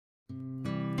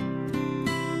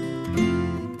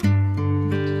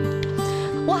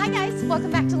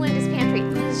Welcome back to Linda's Pantry.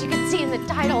 As you can see in the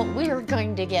title, we are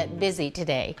going to get busy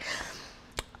today.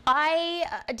 I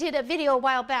did a video a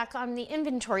while back on the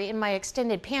inventory in my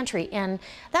extended pantry, and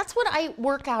that's what I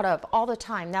work out of all the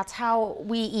time. That's how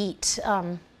we eat.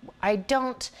 I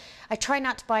try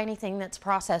not to buy anything that's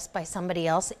processed by somebody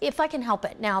else if I can help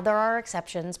it. Now, there are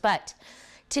exceptions, but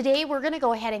today we're going to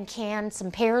go ahead and can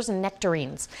some pears and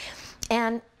nectarines.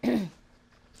 And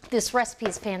this recipe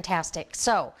is fantastic.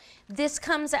 So this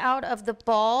comes out of the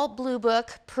Ball Blue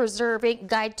Book Preserving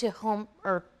Guide to Home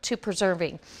or to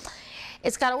Preserving.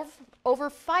 It's got over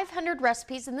 500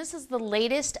 recipes, and this is the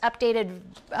latest updated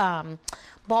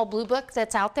Ball Blue Book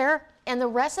that's out there. And the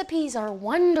recipes are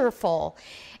wonderful.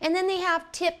 And then they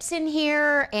have tips in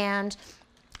here, and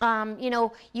you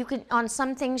know, you can, on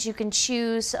some things you can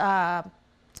choose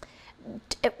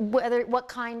what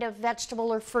kind of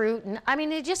vegetable or fruit, and I mean,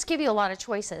 they just give you a lot of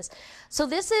choices. So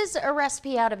this is a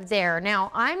recipe out of there.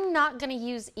 Now, I'm not going to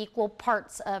use equal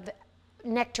parts of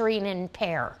nectarine and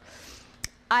pear.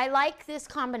 I like this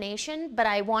combination, but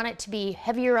I want it to be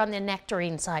heavier on the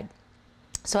nectarine side.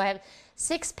 So I have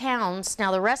 6 pounds.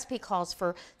 Now the recipe calls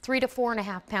for 3 to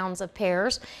 4.5 pounds of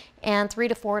pears and 3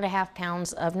 to 4.5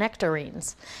 pounds of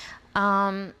nectarines.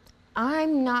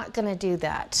 I'm not going to do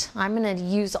that. I'm going to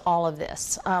use all of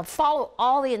this. Follow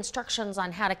all the instructions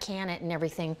on how to can it and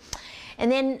everything. And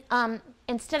then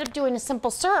instead of doing a simple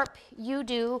syrup, you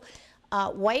do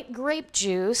white grape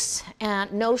juice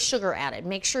and no sugar added.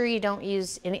 Make sure you don't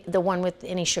use the one with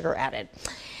any sugar added.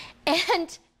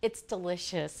 And it's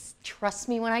delicious. Trust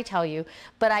me when I tell you.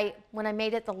 But when I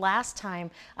made it the last time,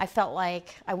 I felt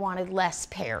like I wanted less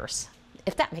pears,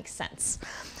 if that makes sense.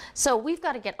 So we've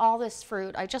got to get all this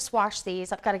fruit. I just washed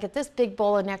these. I've got to get this big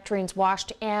bowl of nectarines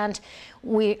washed, and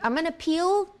I'm going to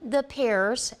peel the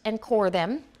pears and core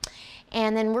them,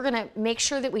 and then we're going to make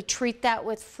sure that we treat that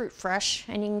with Fruit Fresh,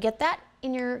 and you can get that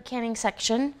in your canning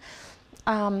section.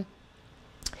 I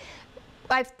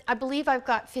believe I've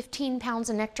got 15 pounds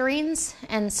of nectarines,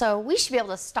 and so we should be able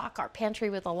to stock our pantry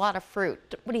with a lot of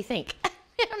fruit. What do you think?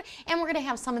 And we're going to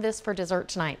have some of this for dessert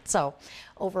tonight. So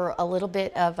over a little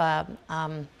bit of a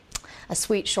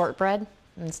sweet shortbread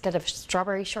instead of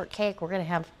strawberry shortcake, we're going to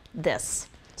have this.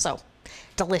 So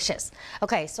delicious.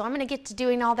 Okay, so I'm going to get to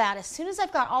doing all that. As soon as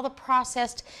I've got all the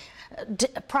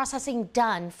processing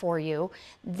done for you,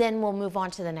 then we'll move on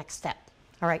to the next step.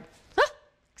 All right.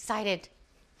 Excited.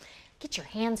 Get your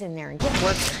hands in there and get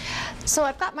work. So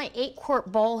I've got my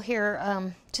 8-quart bowl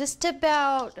here, just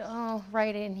about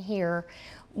right in here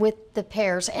with the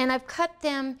pears, and I've cut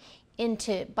them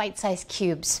into bite-sized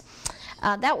cubes.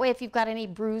 That way, if you've got any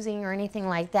bruising or anything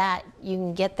like that, you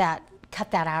can get that,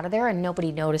 cut that out of there, and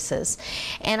nobody notices.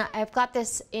 And I've got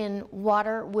this in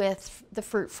water with the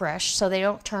Fruit Fresh so they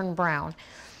don't turn brown.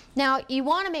 Now, you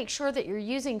want to make sure that you're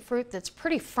using fruit that's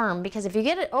pretty firm, because if you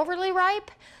get it overly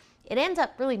ripe, it ends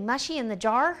up really mushy in the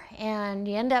jar, and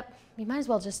you might as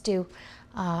well just do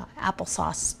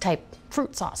applesauce type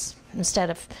fruit sauce instead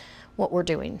of what we're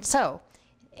doing. So,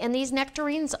 and these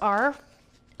nectarines are,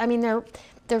 I mean,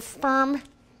 they're firm.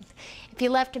 If you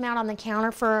left them out on the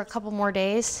counter for a couple more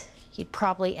days, you'd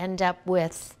probably end up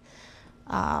with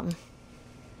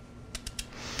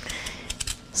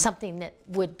something that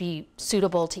would be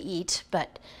suitable to eat.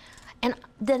 And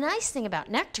the nice thing about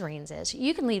nectarines is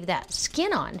you can leave that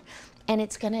skin on and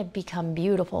it's going to become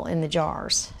beautiful in the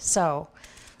jars. So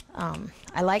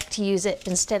I like to use it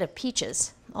instead of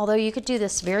peaches, although you could do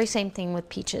this very same thing with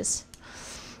peaches.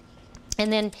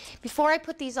 And then before I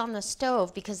put these on the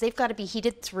stove, because they've got to be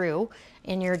heated through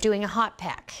and you're doing a hot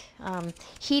pack,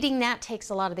 heating that takes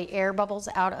a lot of the air bubbles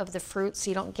out of the fruit, so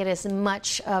you don't get as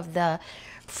much of the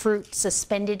fruit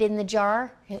suspended in the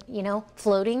jar, you know,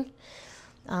 floating.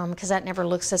 Because that never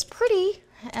looks as pretty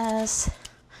as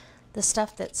the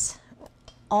stuff that's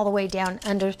all the way down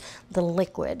under the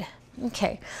liquid.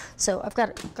 Okay, so I've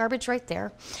got garbage right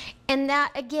there. And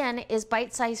that, again, is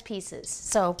bite-sized pieces.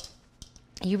 So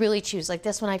you really choose. Like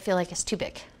this one I feel like is too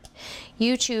big.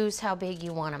 You choose how big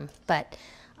you want them. But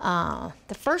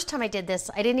the first time I did this,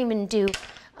 I didn't even do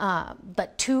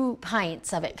but 2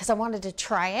 pints of it because I wanted to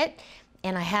try it.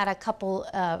 And I had a couple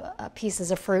of pieces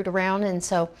of fruit around, and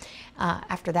so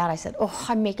after that I said, oh,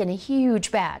 I'm making a huge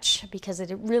batch because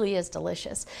it really is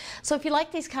delicious. So if you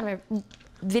like these kind of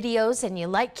videos and you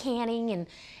like canning and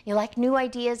you like new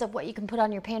ideas of what you can put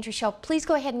on your pantry shelf, please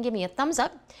go ahead and give me a thumbs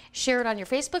up, share it on your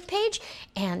Facebook page,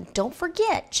 and don't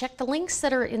forget, check the links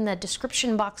that are in the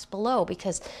description box below,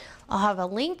 because I'll have a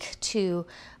link to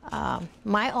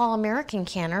my All-American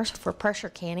canners for pressure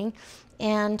canning.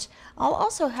 And I'll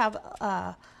also have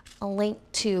a link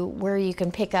to where you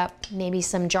can pick up maybe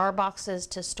some jar boxes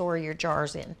to store your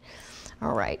jars in.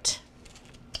 All right.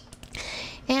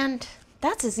 And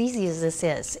that's as easy as this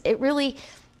is. It really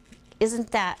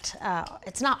isn't that,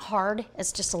 it's not hard,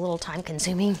 it's just a little time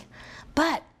consuming.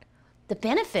 But the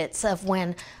benefits of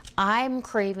when I'm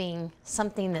craving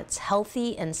something that's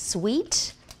healthy and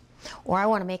sweet, or I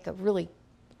want to make a really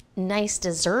nice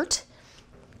dessert,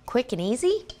 quick and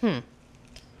easy,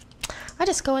 I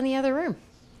just go in the other room.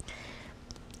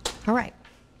 All right,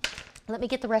 let me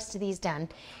get the rest of these done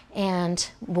and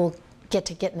we'll get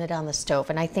to getting it on the stove.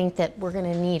 And I think that we're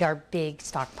gonna need our big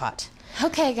stock pot.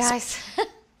 Okay guys,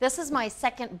 this is my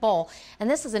second bowl, and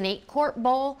this is an 8-quart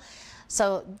bowl.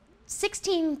 So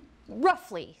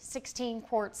roughly 16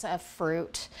 quarts of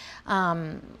fruit.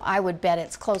 I would bet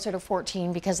it's closer to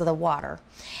 14 because of the water.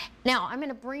 Now I'm going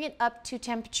to bring it up to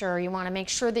temperature. You want to make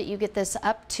sure that you get this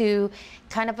up to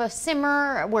kind of a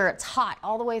simmer where it's hot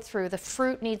all the way through. The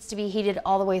fruit needs to be heated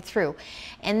all the way through.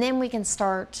 And then we can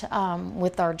start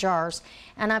with our jars.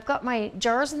 And I've got my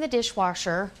jars in the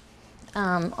dishwasher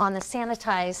on the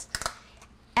sanitized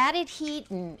added heat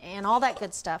and all that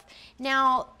good stuff.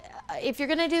 Now, if you're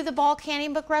going to do the ball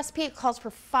canning book recipe, it calls for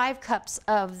 5 cups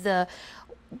of the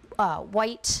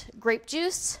white grape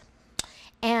juice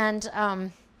and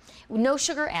no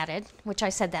sugar added, which I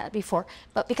said that before,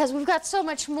 but because we've got so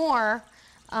much more,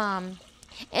 and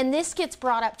this gets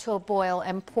brought up to a boil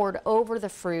and poured over the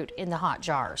fruit in the hot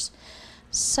jars.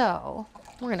 So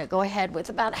we're going to go ahead with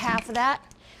about half of that.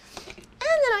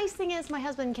 And the nice thing is my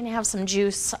husband can have some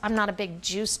juice. I'm not a big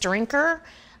juice drinker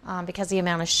because of the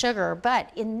amount of sugar,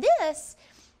 but in this,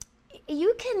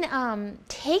 you can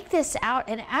take this out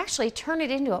and actually turn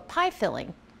it into a pie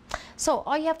filling. So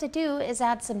all you have to do is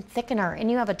add some thickener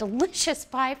and you have a delicious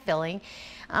pie filling.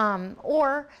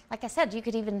 Or, like I said, you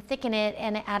could even thicken it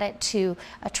and add it to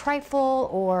a trifle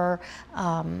or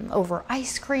over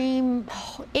ice cream,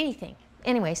 anything.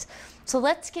 Anyways, so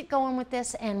let's get going with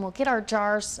this and we'll get our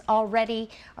jars all ready,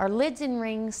 our lids and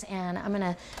rings, and I'm going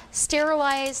to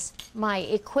sterilize my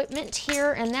equipment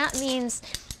here, and that means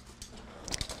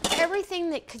everything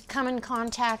that could come in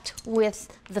contact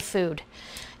with the food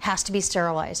has to be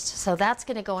sterilized. So that's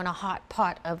going to go in a hot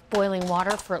pot of boiling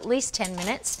water for at least 10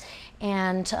 minutes.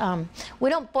 And we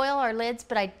don't boil our lids,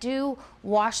 but I do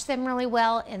wash them really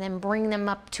well and then bring them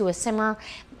up to a simmer.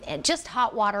 And just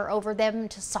hot water over them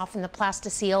to soften the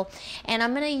plasticine. And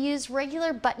I'm going to use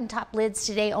regular button top lids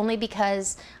today only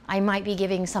because I might be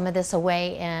giving some of this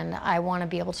away and I want to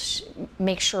be able to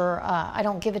make sure I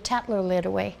don't give a Tatler lid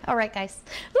away. All right, guys.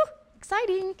 Woo,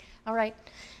 exciting. All right.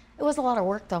 It was a lot of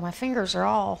work though. My fingers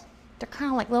are they're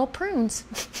kind of like little prunes.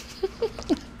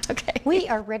 Okay. We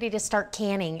are ready to start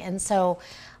canning, and so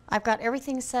I've got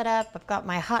everything set up. I've got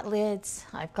my hot lids.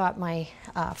 I've got my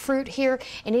fruit here,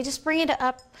 and you just bring it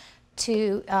up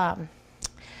to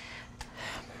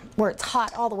where it's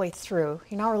hot all the way through.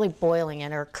 You're not really boiling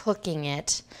it or cooking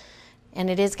it, and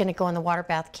it is going to go in the water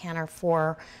bath canner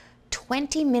for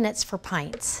 20 minutes for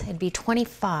pints. It'd be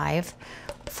 25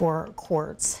 for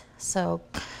quarts. So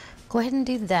go ahead and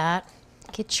do that.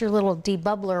 Get your little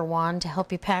debubbler wand to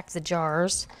help you pack the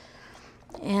jars.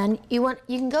 And you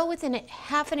can go within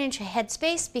 ½ inch of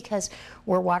headspace because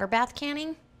we're water bath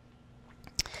canning.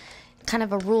 Kind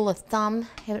of a rule of thumb.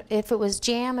 If it was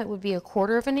jam, it would be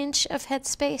 ¼ inch of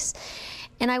headspace.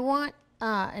 And I want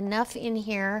enough in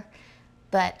here,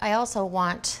 but I also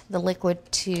want the liquid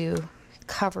to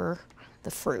cover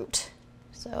the fruit.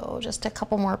 So just a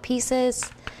couple more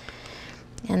pieces.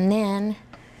 And then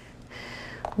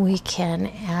we can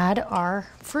add our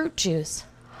fruit juice.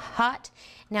 Hot.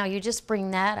 Now you just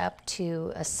bring that up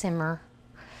to a simmer,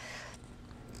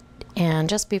 and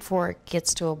just before it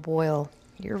gets to a boil,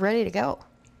 you're ready to go.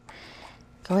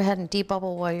 Go ahead and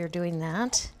debubble while you're doing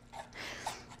that.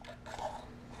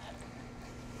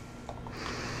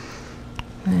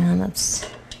 And let's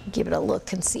give it a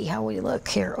look and see how we look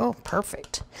here. Oh,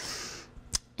 perfect.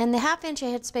 And the ½ inch of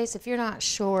headspace, if you're not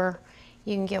sure,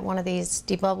 you can get one of these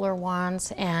debubbler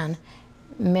wands and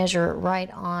measure it right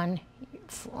on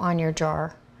your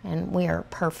jar, and we are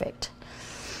perfect.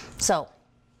 So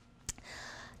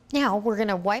now we're going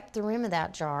to wipe the rim of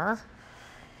that jar,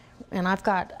 and I've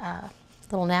got a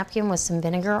little napkin with some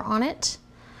vinegar on it.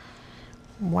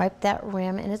 Wipe that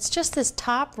rim, and it's just this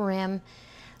top rim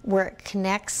where it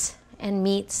connects and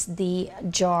meets the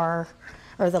jar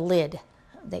or the lid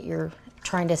that you're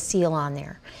trying to seal on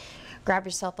there. Grab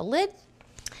yourself a lid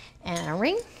and a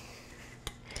ring,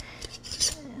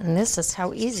 and this is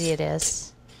how easy it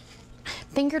is.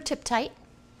 Fingertip tight,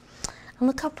 and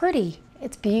look how pretty.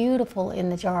 It's beautiful in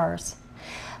the jars.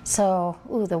 So,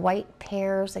 ooh, the white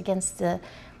pears against the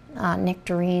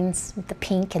nectarines with the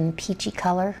pink and peachy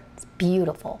color. It's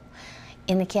beautiful.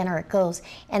 in the canner it goes.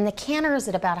 And the canner is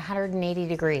at about 180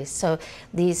 degrees. So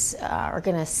these are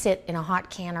gonna sit in a hot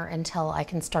canner until I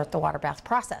can start the water bath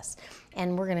process.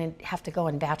 And we're gonna have to go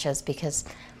in batches because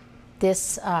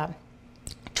this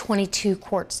 22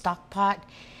 quart stock pot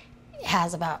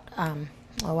has about,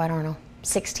 oh, I don't know,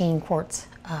 16 quarts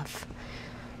of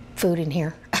food in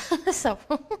here. So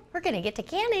we're gonna get to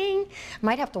canning.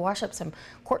 Might have to wash up some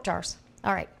quart jars.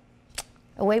 All right,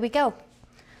 away we go.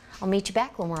 I'll meet you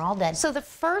back when we're all done. So the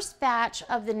first batch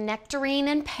of the nectarine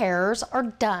and pears are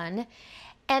done.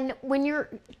 And when you're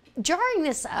jarring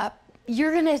this up,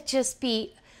 you're gonna just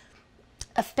be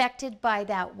affected by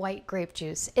that white grape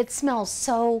juice. It smells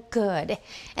so good.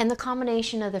 And the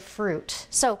combination of the fruit.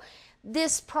 So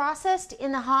this processed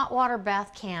in the hot water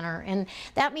bath canner, and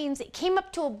that means it came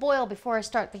up to a boil before I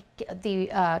start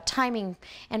the timing.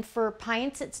 And for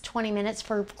pints it's 20 minutes,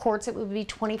 for quarts it would be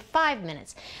 25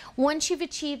 minutes. Once you've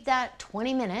achieved that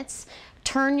 20 minutes,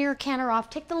 turn your canner off,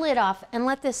 take the lid off, and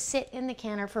let this sit in the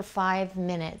canner for 5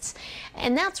 minutes.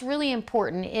 And that's really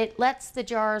important. It lets the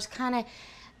jars kind of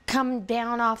come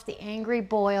down off the angry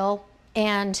boil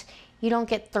and you don't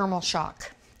get thermal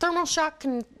shock. Thermal shock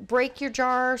can break your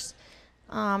jars,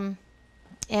 and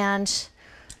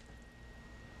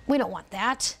we don't want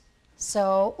that.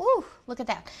 So, ooh, look at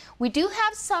that. We do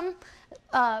have some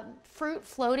fruit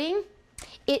floating.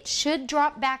 It should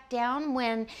drop back down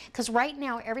when, because right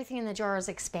now everything in the jar is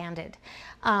expanded.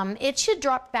 It should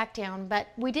drop back down, but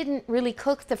we didn't really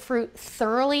cook the fruit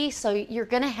thoroughly, so you're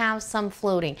gonna have some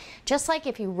floating. Just like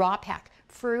if you raw pack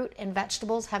fruit and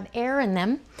vegetables have air in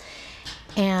them.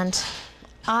 And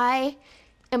I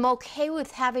am okay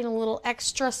with having a little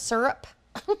extra syrup,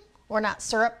 or not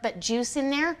syrup, but juice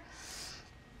in there.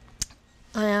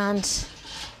 And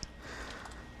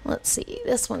let's see,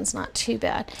 this one's not too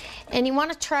bad. And you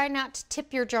want to try not to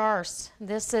tip your jars.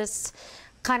 This is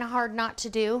kind of hard not to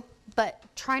do, but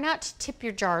try not to tip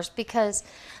your jars because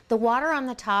the water on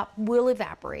the top will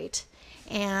evaporate.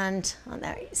 And on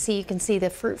that, see, you can see the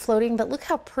fruit floating, but look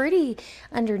how pretty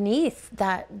underneath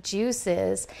that juice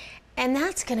is. And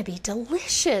that's gonna be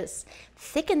delicious.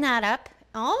 Thicken that up,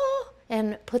 oh,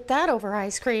 and put that over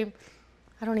ice cream.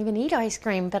 I don't even eat ice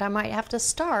cream, but I might have to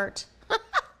start.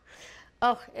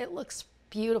 Oh, it looks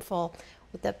beautiful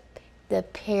with the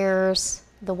pears,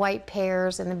 the white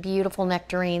pears and the beautiful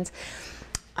nectarines.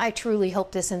 I truly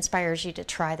hope this inspires you to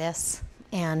try this.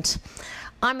 And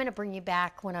I'm gonna bring you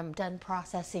back when I'm done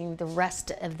processing the rest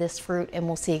of this fruit, and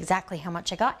we'll see exactly how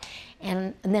much I got,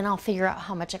 and then I'll figure out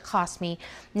how much it cost me.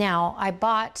 Now, I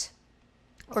bought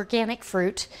organic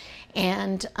fruit,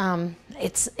 and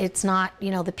it's not,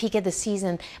 you know, the peak of the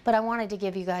season, but I wanted to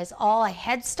give you guys all a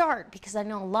head start because I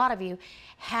know a lot of you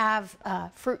have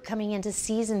fruit coming into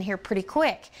season here pretty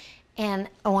quick, and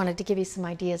I wanted to give you some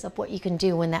ideas of what you can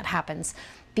do when that happens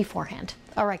beforehand.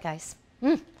 All right, guys.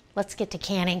 Let's get to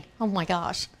canning. Oh my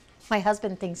gosh, my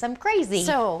husband thinks I'm crazy.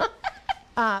 So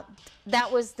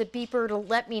that was the beeper to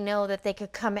let me know that they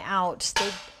could come out.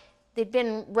 They'd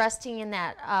been resting in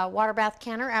that water bath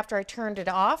canner after I turned it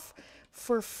off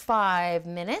for 5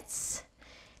 minutes.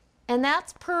 And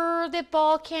that's per the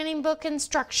ball canning book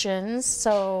instructions.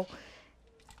 So,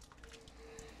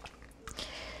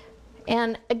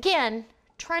 and again,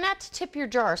 try not to tip your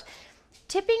jars.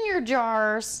 Tipping your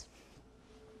jars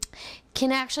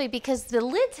can actually, because the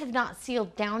lids have not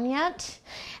sealed down yet,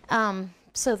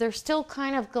 so they're still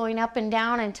kind of going up and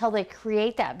down until they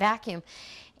create that vacuum.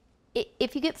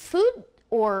 If you get food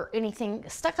or anything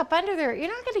stuck up under there, you're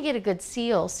not going to get a good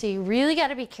seal, so you really got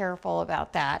to be careful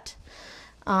about that.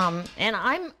 And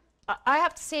I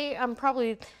have to say I'm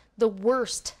probably the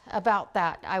worst about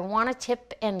that. I want to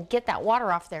tip and get that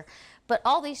water off there, but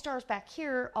all these jars back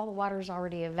here, all the water's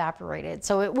already evaporated,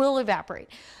 so it will evaporate.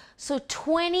 So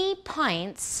 20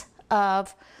 pints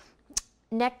of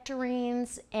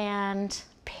nectarines and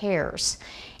pears.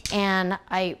 And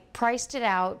I priced it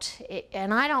out,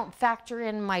 and I don't factor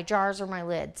in my jars or my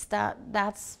lids.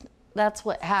 That's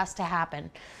what has to happen.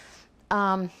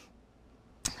 My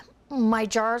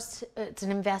jars, it's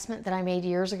an investment that I made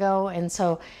years ago, and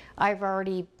so they've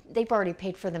already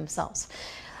paid for themselves.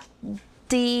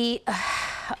 The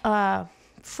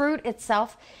fruit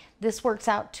itself, this works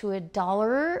out to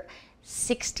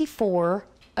 $1.64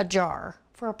 a jar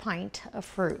for a pint of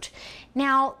fruit.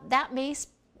 Now, that may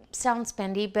sound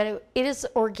spendy, but it is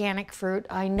organic fruit.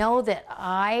 I know that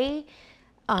I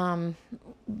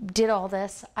did all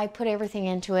this. I put everything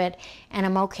into it, and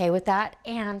I'm okay with that.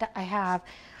 And I have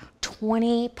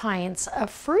 20 pints of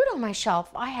fruit on my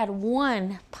shelf. I had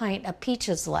 1 pint of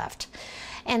peaches left.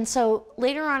 And so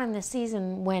later on in the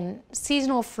season, when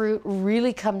seasonal fruit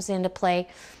really comes into play,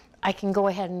 I can go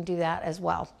ahead and do that as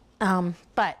well.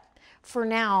 But for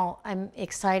now, I'm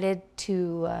excited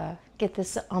to get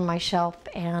this on my shelf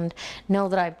and know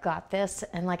that I've got this.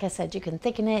 And like I said, you can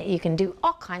thicken it. You can do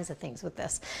all kinds of things with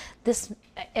this.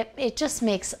 It just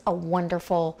makes a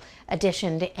wonderful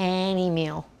addition to any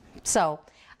meal. So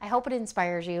I hope it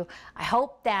inspires you. I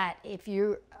hope that if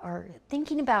you are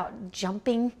thinking about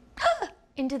jumping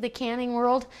into the canning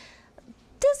world,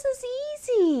 this is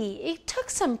easy. It took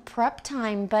some prep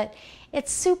time, but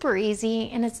it's super easy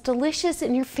and it's delicious,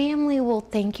 and your family will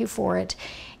thank you for it.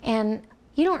 And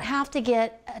you don't have to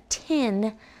get a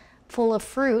tin full of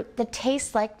fruit that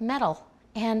tastes like metal.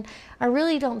 And I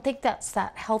really don't think that's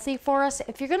that healthy for us.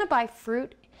 If you're gonna buy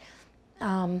fruit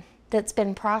that's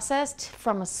been processed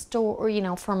from a store, or, you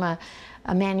know, from a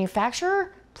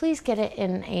manufacturer, please get it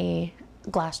in a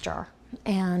glass jar.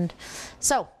 And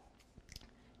so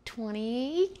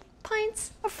 20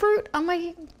 pints of fruit on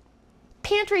my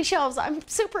pantry shelves. I'm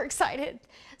super excited.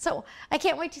 So I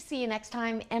can't wait to see you next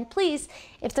time. And please,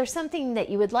 if there's something that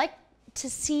you would like to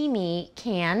see me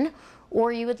can,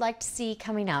 or you would like to see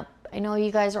coming up, I know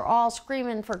you guys are all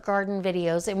screaming for garden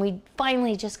videos, and we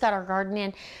finally just got our garden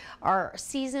in. Our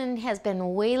season has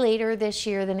been way later this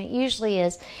year than it usually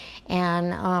is.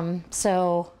 And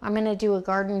so I'm gonna do a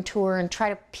garden tour and try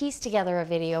to piece together a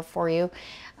video for you.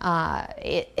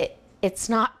 It's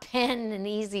not been an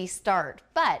easy start,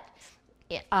 but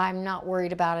I'm not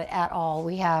worried about it at all.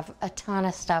 We have a ton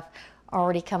of stuff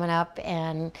already coming up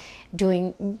and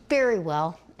doing very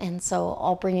well. And so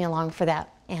I'll bring you along for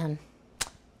that. And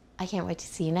I can't wait to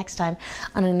see you next time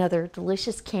on another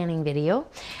delicious canning video,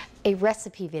 a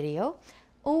recipe video.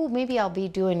 Oh, maybe I'll be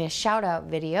doing a shout out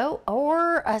video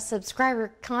or a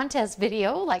subscriber contest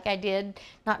video like I did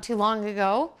not too long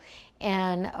ago.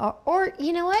 And, or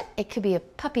you know what? It could be a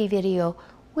puppy video.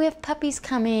 We have puppies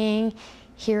coming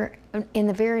here in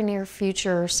the very near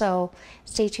future. So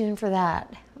stay tuned for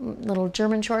that. Little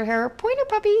German short hair pointer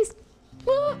puppies.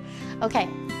 Ah, okay.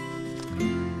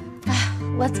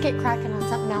 Let's get cracking on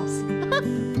something else.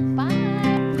 Bye.